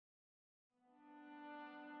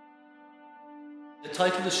The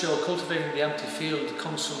title of the show, Cultivating the Empty Field,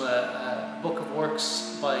 comes from a book of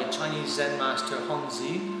works by Chinese Zen master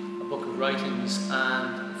Hongzi, a book of writings,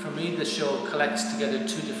 and for me the show collects together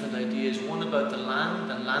two different ideas, one about the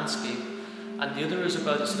land and landscape, and the other is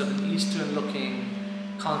about a sort of an Eastern looking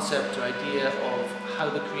concept or idea of how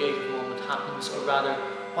the creative moment happens, or rather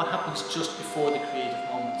what happens just before the creative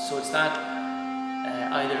moment. So it's that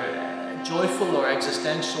either a joyful or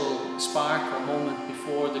existential spark or moment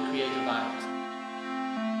before the creative act.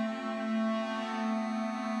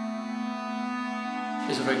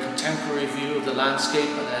 Is a very contemporary view of the landscape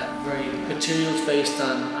and a very materials-based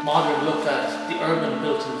and modern look at the urban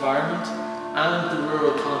built environment and the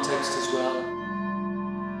rural context as well.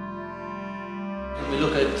 And we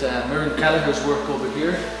look at Miriam Kelleher's work over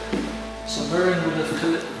here. So Miriam would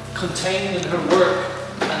have contained in her work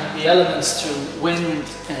the elements through wind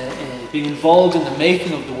being involved in the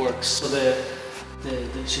making of the works. So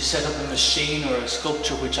she set up a machine or a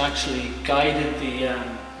sculpture which actually guided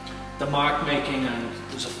the mark making, and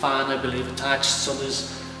there's a fan, I believe, attached. So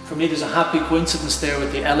for me there's a happy coincidence there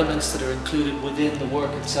with the elements that are included within the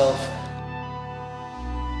work itself.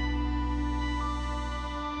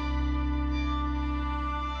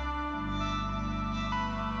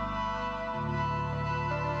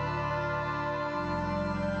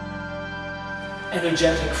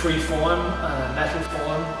 Energetic free form, metal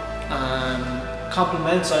form,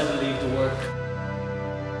 complements, I believe, the work.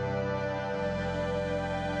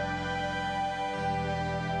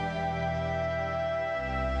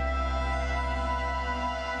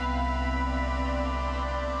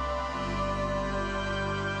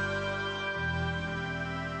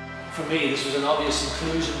 For me, this was an obvious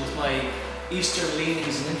inclusion with my Eastern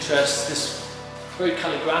leanings and interests, this very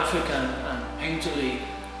calligraphic and painterly,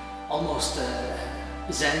 almost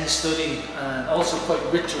Zen study, and also quite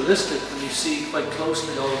ritualistic when you see quite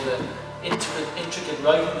closely all of the intricate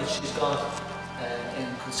writing that she's got in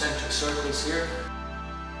concentric circles here.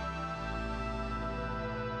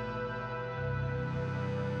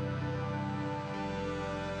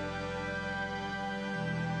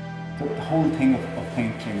 The whole thing of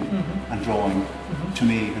painting and drawing, to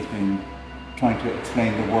me, has been trying to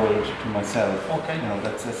explain the world to myself. Okay. You know,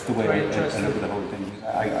 that's the way I look at the whole thing.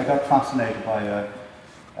 I got fascinated by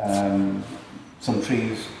some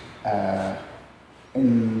trees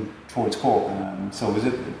towards Cork. So it was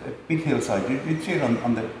a big hillside. You'd see it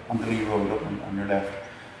on the Lee Road up on your left,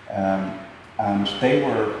 and they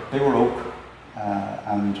were oak,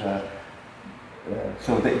 and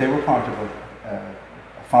so they were part of a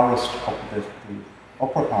forest up the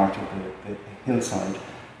upper part of the hillside.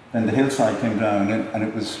 Then the hillside came down, and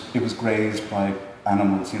it was grazed by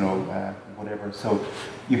animals, you know, whatever. So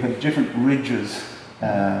you had different ridges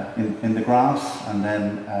in the grass, and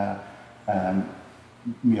then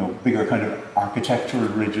you know, bigger kind of architectural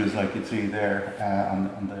ridges like you see there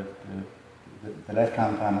on the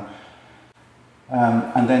left-hand panel.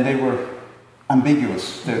 And then they were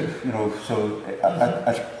ambiguous, you know. So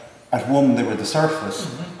at one they were the surface,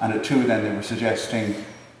 and at two then they were suggesting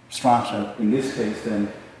strata. In this case then,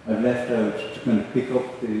 I've left out to kind of pick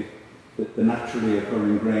up the naturally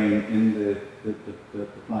occurring grain in the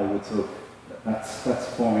plywood, so that's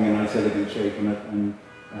forming a nice elegant shape and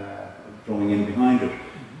drawing in behind it.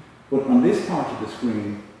 But on this part of the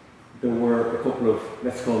screen, there were a couple of,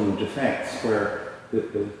 let's call them defects, where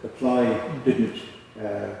the ply didn't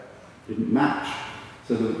match,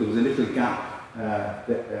 so there was a little gap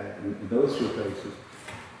in those two places.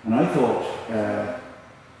 And I thought,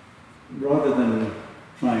 rather than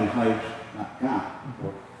try and hide that gap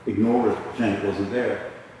or ignore it, pretend it wasn't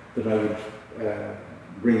there, that I would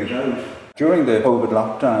bring it out. During the COVID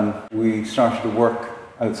lockdown, we started to work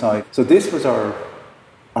outside. So this was our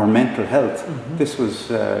mental health. This was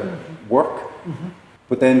work.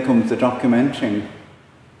 But then comes the documenting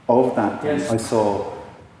of that. Yes. I saw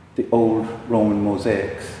the old Roman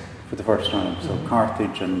mosaics for the first time. So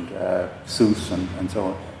Carthage and Sousse and so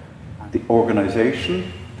on. And the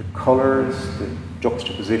organisation, the colours, the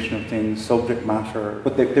juxtaposition of things, subject matter.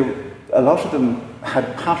 But a lot of them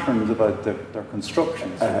had patterns about their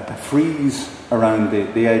construction. A frieze around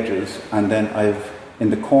the edges, and then in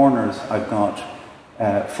the corners I've got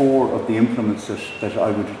 4 of the implements that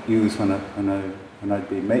I would use when I'd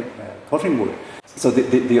be cutting wood. So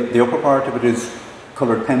the upper part of it is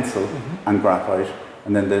coloured pencil and graphite,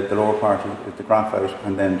 and then the lower part is the graphite,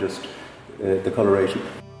 and then just the coloration.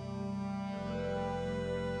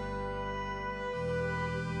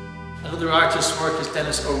 Another artist's work is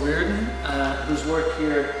Dennis O'Riordan, whose work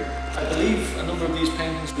here, I believe a number of these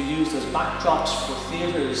paintings were used as backdrops for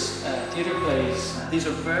theatre plays. These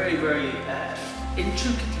are very, very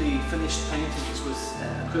intricately finished paintings with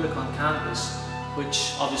acrylic on canvas,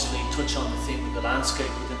 which obviously touch on the theme of the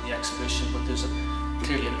landscape within the exhibition, but there's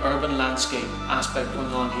clearly an urban landscape aspect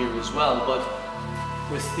going on here as well. But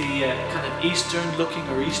with the kind of Eastern looking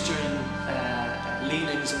or Eastern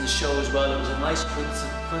leanings in the show as well, it was a nice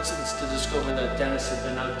coincidence to discover that Dennis had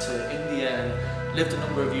been out to India and lived a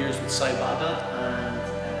number of years with Sai Baba, and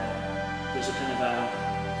there's a kind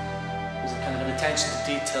of an attention to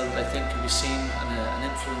detail that I think can be seen, and an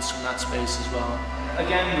influence from that space as well.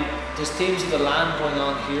 Again, there's themes of the land going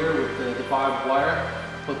on here with the barbed wire,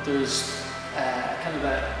 but there's kind of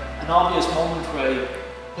an obvious moment where I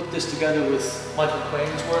put this together with Michael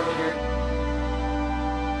Quain's work here.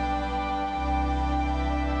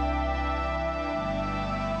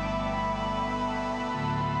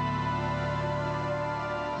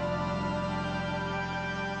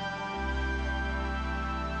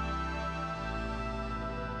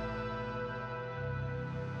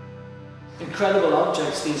 Incredible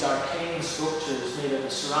objects, these arcane sculptures made out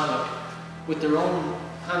of ceramic with their own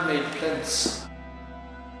handmade plinths.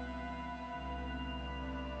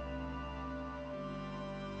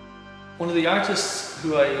 One of the artists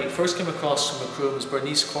who I first came across from Macroom was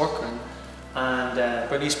Bernice Corcoran, and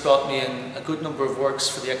Bernice brought me in a good number of works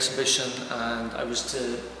for the exhibition, and I was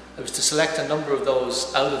to select a number of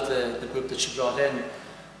those out of the group that she brought in.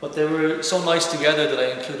 But they were so nice together that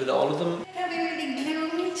I included all of them.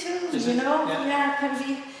 You know, yeah, it can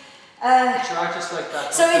be. It's your artist like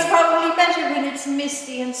that. So it's probably better when it's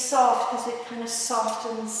misty and soft, because it kind of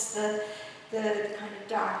softens the kind of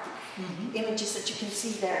dark images that you can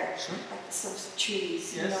see there, like the slopes of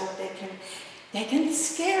trees. You know, they can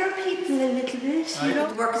scare people a little bit. You know,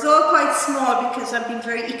 the work is all quite small because I've been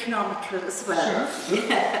very economical as well.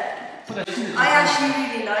 Yeah. I actually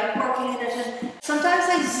really like working in it, and sometimes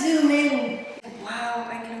I zoom in. Wow,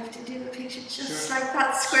 I can have to do a picture just like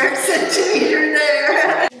that square centimetre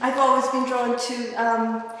there. I've always been drawn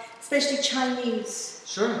to, especially Chinese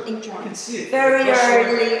ink drawings. You can see it. Very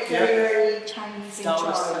early Chinese ink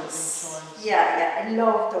drawings. Yeah, I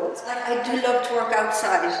love those. I do love to work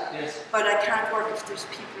outside, but I can't work if there's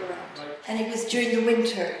people around. Right. And it was during the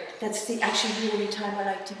winter. That's actually the only time I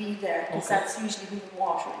like to be there, because that's usually when the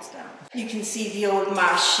water is down. You can see the old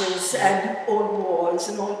marshes and old walls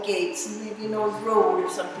and old gates and maybe an old road or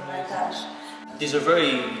something like that. These are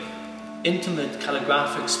very intimate,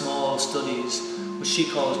 calligraphic, small studies, which she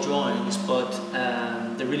calls drawings, but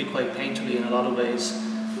they're really quite painterly in a lot of ways.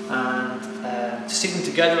 And to see them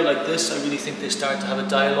together like this, I really think they start to have a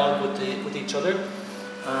dialogue with each other.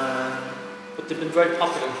 But they've been very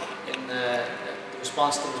popular. The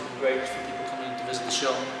response to them has been great for people coming to visit the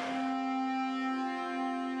show.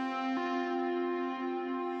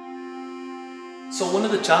 So one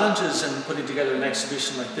of the challenges in putting together an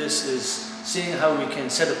exhibition like this is seeing how we can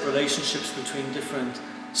set up relationships between different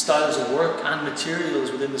styles of work and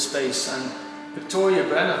materials within the space. And Victoria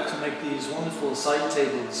Brenna, to make these wonderful side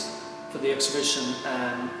tables for the exhibition,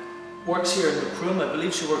 works here in Macroom. I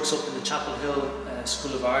believe she works up in the Chapel Hill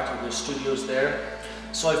School of Art, or the studios there.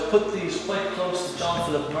 So I've put these quite close to John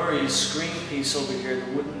Philip Murray's screen piece over here,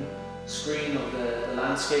 the wooden screen of the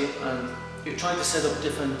landscape, and you're trying to set up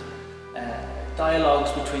different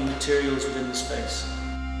dialogues between materials within the space.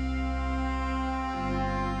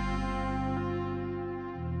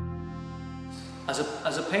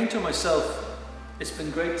 As a painter myself, it's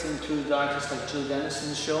been great to include artists like Jill Dennis in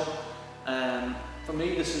the show. For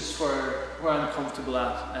me, this is where I'm comfortable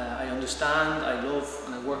at. I understand, I love,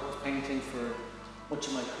 and I work with painting for much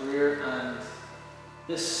of my career, and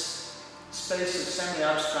this space of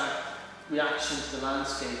semi-abstract reaction to the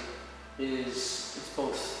landscape it's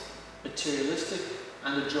both materialistic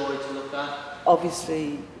and a joy to look at.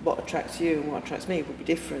 Obviously, what attracts you and what attracts me will be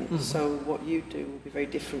different, so what you do will be very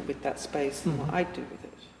different with that space than what I do with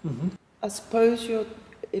it. I suppose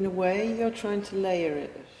in a way, you're trying to layer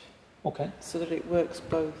it. So that it works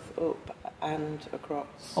both up and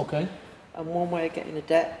across. And one way of getting a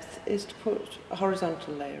depth is to put a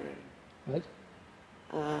horizontal layer in. Right.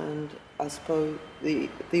 And I suppose the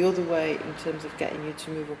other way, in terms of getting you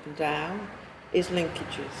to move up and down, is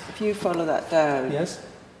linkages. If you follow that down,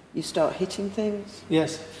 you start hitting things.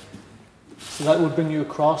 So that would bring you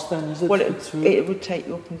across then, is it? Well, it would take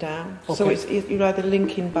you up and down. So you're either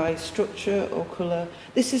linking by structure or colour.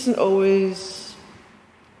 This isn't always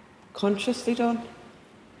consciously done,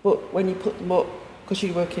 but when you put them up, because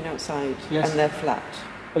you're working outside and they're flat.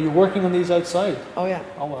 Are you working on these outside? Oh yeah.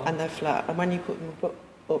 Oh wow. And they're flat. And when you put them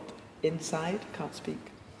up inside, can't speak,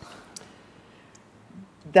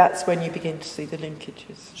 that's when you begin to see the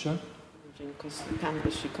linkages. Sure. Because the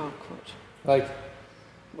canvas you can't cut. Right.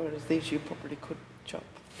 whereas these you probably could chop.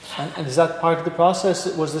 And is that part of the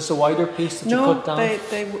process? Was this a wider piece that you cut down? No,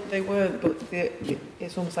 they weren't, but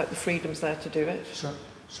it's almost like the freedom's there to do it.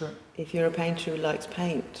 Sure. If you're a painter who likes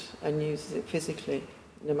paint and uses it physically,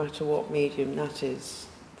 no matter what medium that is,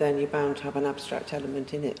 then you're bound to have an abstract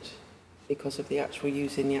element in it because of the actual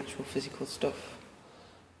using the actual physical stuff.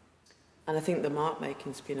 And I think the mark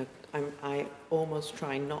making's been I almost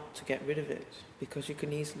try not to get rid of it because you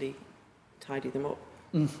can easily tidy them up.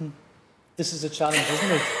 Mm-hmm. This is a challenge,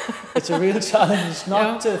 isn't it? It's a real challenge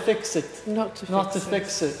not to fix it. Not to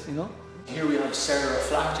fix it, you know? Here we have Sarah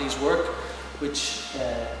O'Flaherty's work, which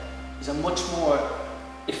is a much more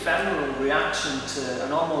ephemeral reaction to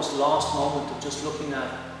an almost lost moment of just looking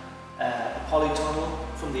at a polytunnel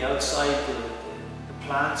from the outside, the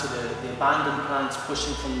plants or the abandoned plants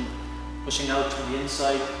pushing out from the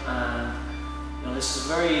inside, and you know, this is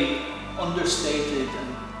very understated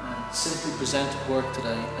and simply presented work that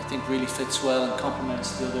I think really fits well and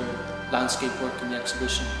complements the other landscape work in the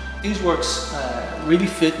exhibition. These works really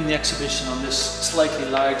fit in the exhibition on this slightly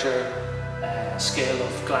larger scale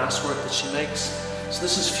of glass work that she makes. So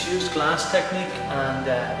this is fused glass technique, and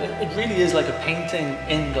it really is like a painting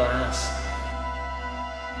in glass.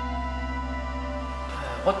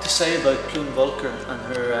 What to say about Clun Volker and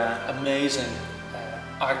her amazing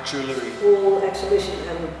art jewellery? The whole exhibition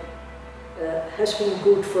has been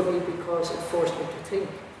good for me because it forced me to think,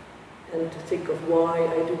 and to think of why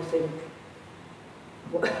I do think,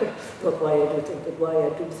 not why I do think, but why I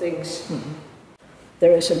do things. Mm-hmm.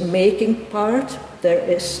 There is a making part, there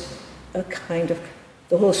is a kind of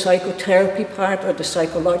the whole psychotherapy part or the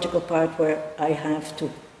psychological part where I have to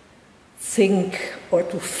think or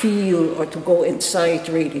to feel or to go inside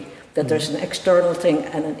really, that there's an external thing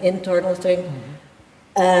and an internal thing,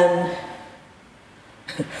 and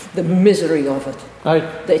the misery of it,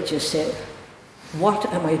 right. That you say, what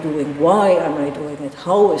am I doing, why am I doing it,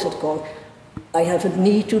 how is it going? I have a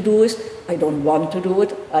need to do it, I don't want to do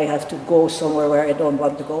it, I have to go somewhere where I don't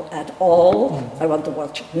want to go at all, I want to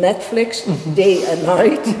watch Netflix day and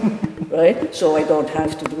night, right? So I don't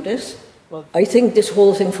have to do this. Well, I think this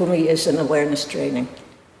whole thing for me is an awareness training.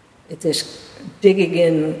 It is digging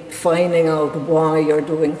in, finding out why you're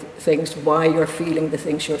doing things, why you're feeling the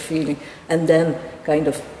things you're feeling, and then kind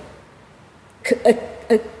of a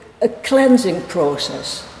cleansing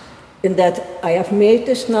process in that I have made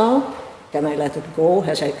this now. Can I let it go?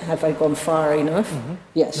 Have I gone far enough?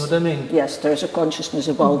 Yes. You know what I mean? Yes, there's a consciousness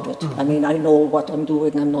about it. I mean, I know what I'm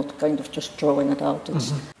doing. I'm not kind of just throwing it out.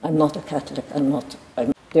 I'm not a Catholic.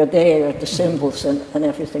 They're there, the symbols and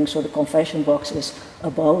everything. So the confession box is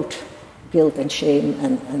about guilt and shame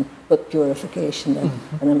but purification.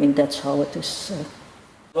 And I mean, that's how it is.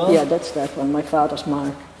 Yeah, that's that one, my father's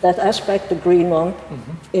mark. That aspect, the green one,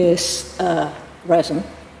 is resin.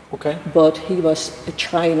 Okay. But he was a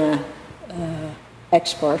China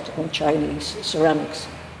expert on Chinese ceramics,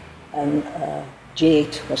 and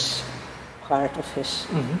jade was part of his.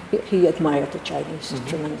 He admired the Chinese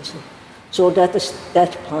tremendously. So that is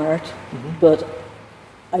that part, but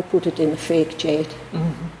I put it in a fake jade.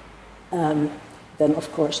 Then, of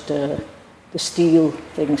course, the steel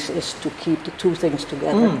things is to keep the two things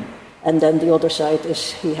together. And then the other side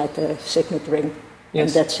is he had a signet ring, and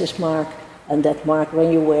that's his mark. And that mark,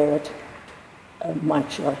 when you wear it,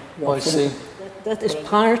 marks your I see. That is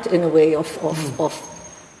part, in a way, of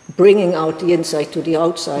bringing out the inside to the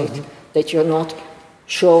outside, that you're not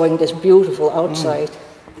showing this beautiful outside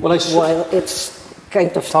while it's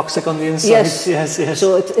kind of toxic on the inside. Yes.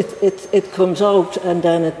 So it comes out, and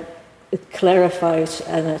then it clarifies,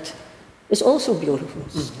 and it is also beautiful.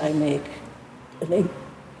 I make,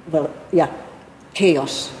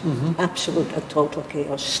 chaos, absolute and total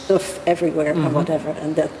chaos, stuff everywhere and whatever,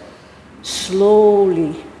 and that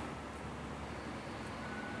slowly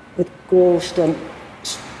it goes. Then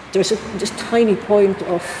there's this tiny point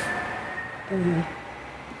of I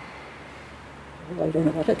don't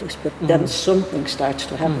know what it is, but then something starts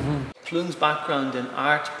to happen. Clun's background in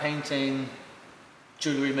art, painting,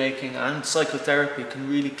 jewellery making and psychotherapy can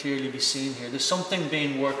really clearly be seen here. There's something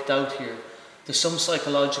being worked out here. There's some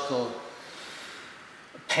psychological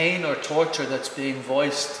pain or torture that's being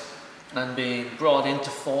voiced and being brought into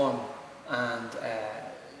form, and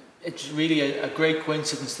it's really a great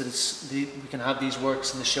coincidence that we can have these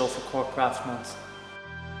works in the show for Cork Craft Month.